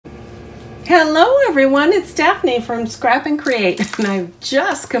Hello everyone, it's Daphne from Scrap and Create, and I've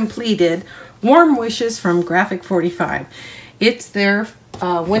just completed Warm Wishes from Graphic 45. It's their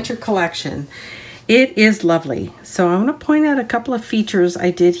winter collection. It is lovely. So I want to point out a couple of features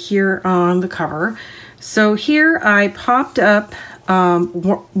I did here on the cover. So here I popped up,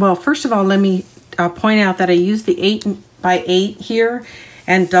 well, first of all, let me point out that I used the 8x8 here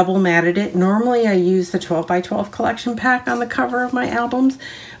and double matted it. Normally I use the 12x12 collection pack on the cover of my albums,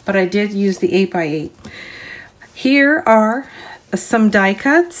 but I did use the 8x8. Here are some die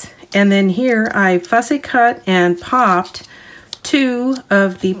cuts, and then here I fussy cut and popped 2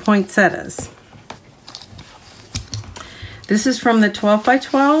 of the poinsettias. This is from the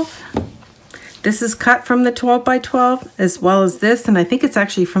 12x12. This is cut from the 12x12 as well as this, and I think it's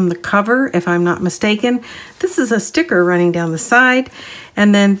actually from the cover if I'm not mistaken. This is a sticker running down the side,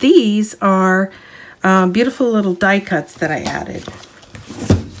 and then these are beautiful little die cuts that I added,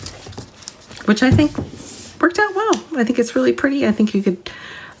 which I think worked out well. I think it's really pretty. I think you could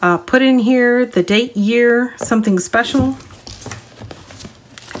put in here the date, year, something special.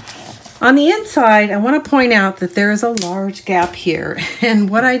 On the inside, I want to point out that there is a large gap here. And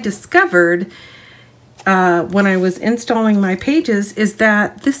what I discovered when I was installing my pages is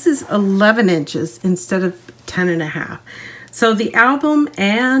that this is 11 inches instead of 10.5. So the album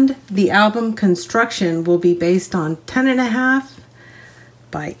and the album construction will be based on 10.5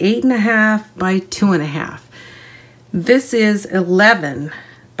 by 8.5 by 2.5. This is 11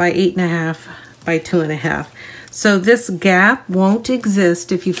 by 8.5 by 2.5. So this gap won't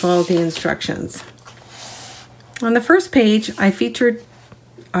exist if you follow the instructions. On the first page, I featured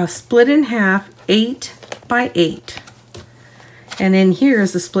a split in half 8x8. And in here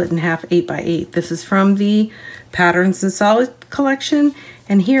is a split in half 8x8. This is from the Patterns and Solid collection.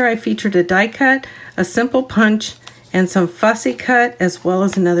 And here I featured a die cut, a simple punch, and some fussy cut, as well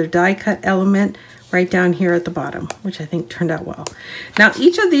as another die cut element right down here at the bottom, which I think turned out well. Now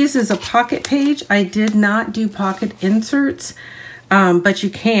each of these is a pocket page. I did not do pocket inserts, but you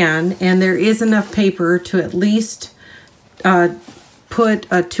can, and there is enough paper to at least put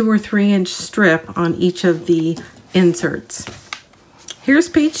a 2 or 3 inch strip on each of the inserts. Here's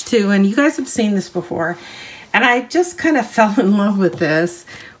page 2, and you guys have seen this before, and I just kind of fell in love with this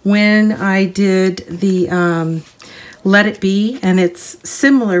when I did the Let It Be, and it's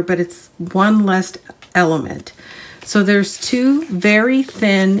similar, but it's one less element. So there's 2 very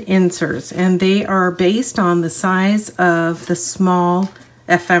thin inserts, and they are based on the size of the small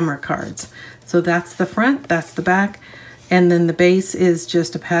ephemera cards. So that's the front, that's the back, and then the base is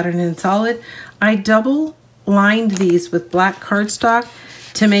just a pattern in solid. I double lined these with black cardstock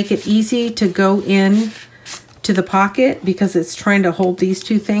to make it easy to go in to the pocket because it's trying to hold these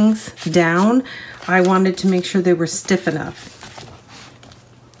 2 things down. I wanted to make sure they were stiff enough.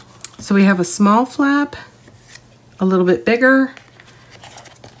 So we have a small flap, a little bit bigger,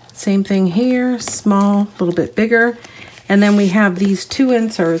 same thing here, small, a little bit bigger, and then we have these 2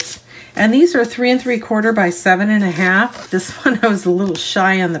 inserts, and these are 3 3/4 by 7.5. This one I was a little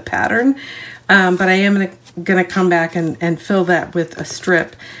shy on the pattern, but I am gonna come back and fill that with a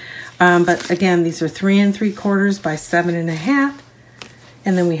strip. But again, these are 3 3/4 by 7.5.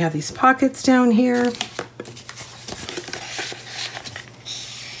 And then we have these pockets down here.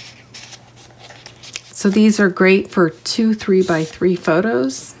 So these are great for 2 3x3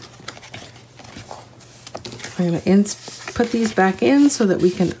 photos. I'm going to put these back in so that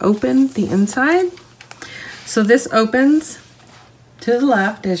we can open the inside. So this opens to the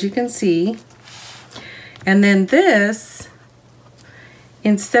left, as you can see. And then this,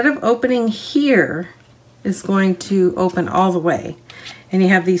 instead of opening here, is going to open all the way. And you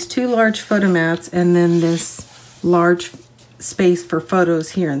have these 2 large photo mats and then this large space for photos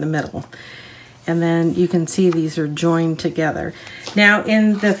here in the middle. And then you can see these are joined together. Now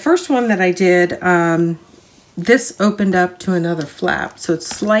in the first one that I did, this opened up to another flap. So it's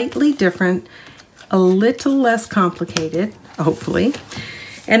slightly different, a little less complicated, hopefully.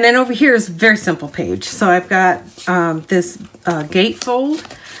 And then over here is a very simple page. So I've got this gatefold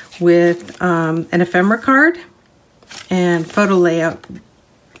with an ephemera card and photo layout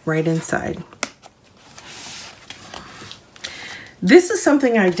right inside. This is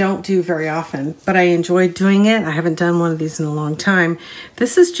something I don't do very often, but I enjoy doing it. I haven't done one of these in a long time.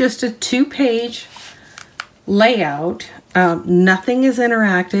 This is just a 2-page layout. Nothing is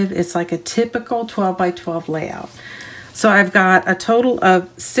interactive. It's like a typical 12x12 layout. So I've got a total of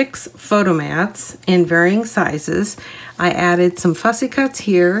 6 photo mats in varying sizes. I added some fussy cuts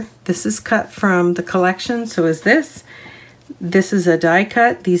here. This is cut from the collection, so is this. This is a die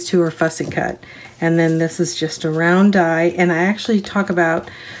cut. These 2 are fussy cut. And then this is just a round die. And I actually talk about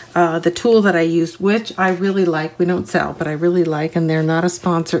the tool that I use, which I really like. We don't sell, but I really like, and they're not a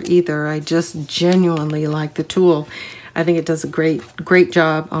sponsor either. I just genuinely like the tool. I think it does a great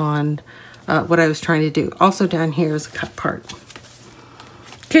job on what I was trying to do. Also down here is a cut part.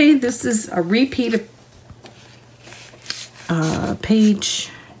 Okay, this is a repeat of page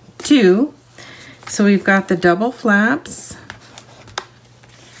 2. So we've got the double flaps.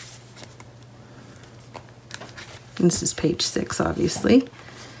 This is page 6, obviously.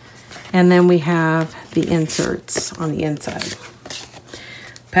 And then we have the inserts on the inside.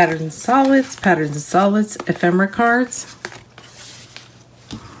 Patterns and solids, ephemera cards.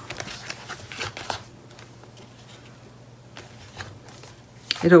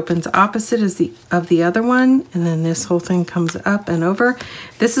 It opens opposite as of the other one, and then this whole thing comes up and over.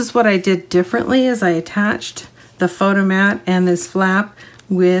 This is what I did differently, is I attached the photo mat and this flap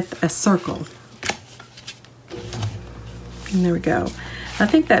with a circle. And there we go. I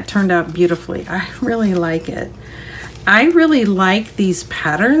think that turned out beautifully. I really like it. I really like these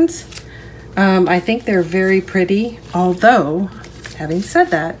patterns. I think they're very pretty, although, having said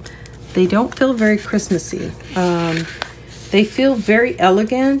that, they don't feel very Christmassy. They feel very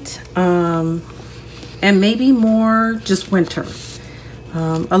elegant, and maybe more just winter.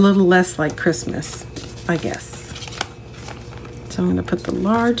 A little less like Christmas, I guess. So I'm going to put the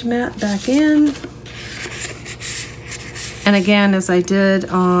large mat back in. And again, as I did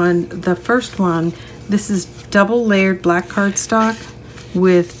on the first one, this is double layered black cardstock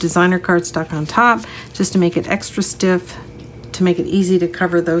with designer cardstock on top, just to make it extra stiff, to make it easy to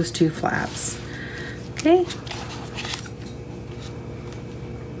cover those 2 flaps. Okay.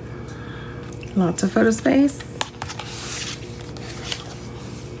 Lots of photo space.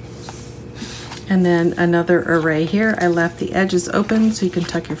 And then another array here. I left the edges open so you can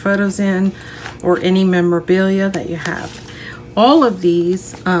tuck your photos in or any memorabilia that you have. All of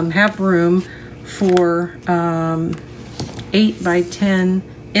these have room for 8 by 10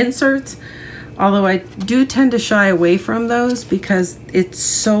 inserts, although I do tend to shy away from those because it's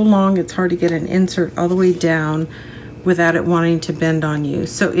so long it's hard to get an insert all the way down without it wanting to bend on you.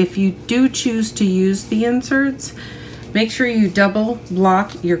 So if you do choose to use the inserts, make sure you double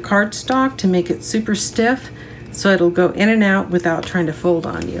block your cardstock to make it super stiff so it'll go in and out without trying to fold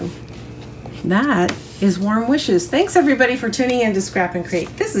on you. That is Warm Wishes. Thanks everybody for tuning in to Scrap and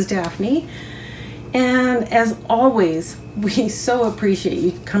Create. This is Daphne. And as always, we so appreciate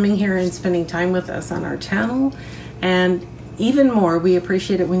you coming here and spending time with us on our channel. And even more, we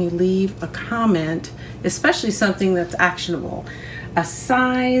appreciate it when you leave a comment, especially something that's actionable. A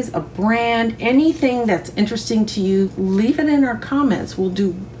size, a brand, anything that's interesting to you, leave it in our comments. We'll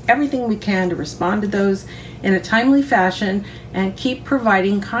do everything we can to respond to those in a timely fashion and keep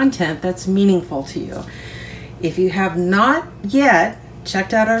providing content that's meaningful to you. If you have not yet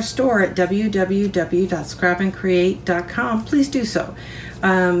checked out our store at www.scrapandcreate.com, please do so.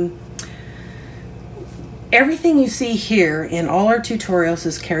 Everything you see here in all our tutorials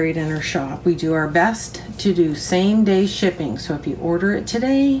is carried in our shop. We do our best to do same-day shipping. So if you order it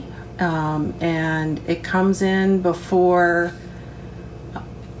today and it comes in before,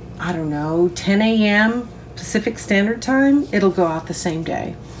 I don't know, 10 a.m. Pacific Standard Time, it'll go out the same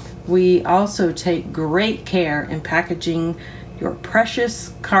day. We also take great care in packaging your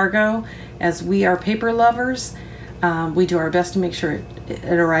precious cargo. As we are paper lovers, we do our best to make sure it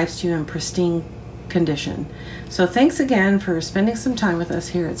arrives to you in pristine condition. So thanks again for spending some time with us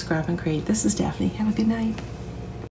here at Scrap and Create. This is Daphne. Have a good night.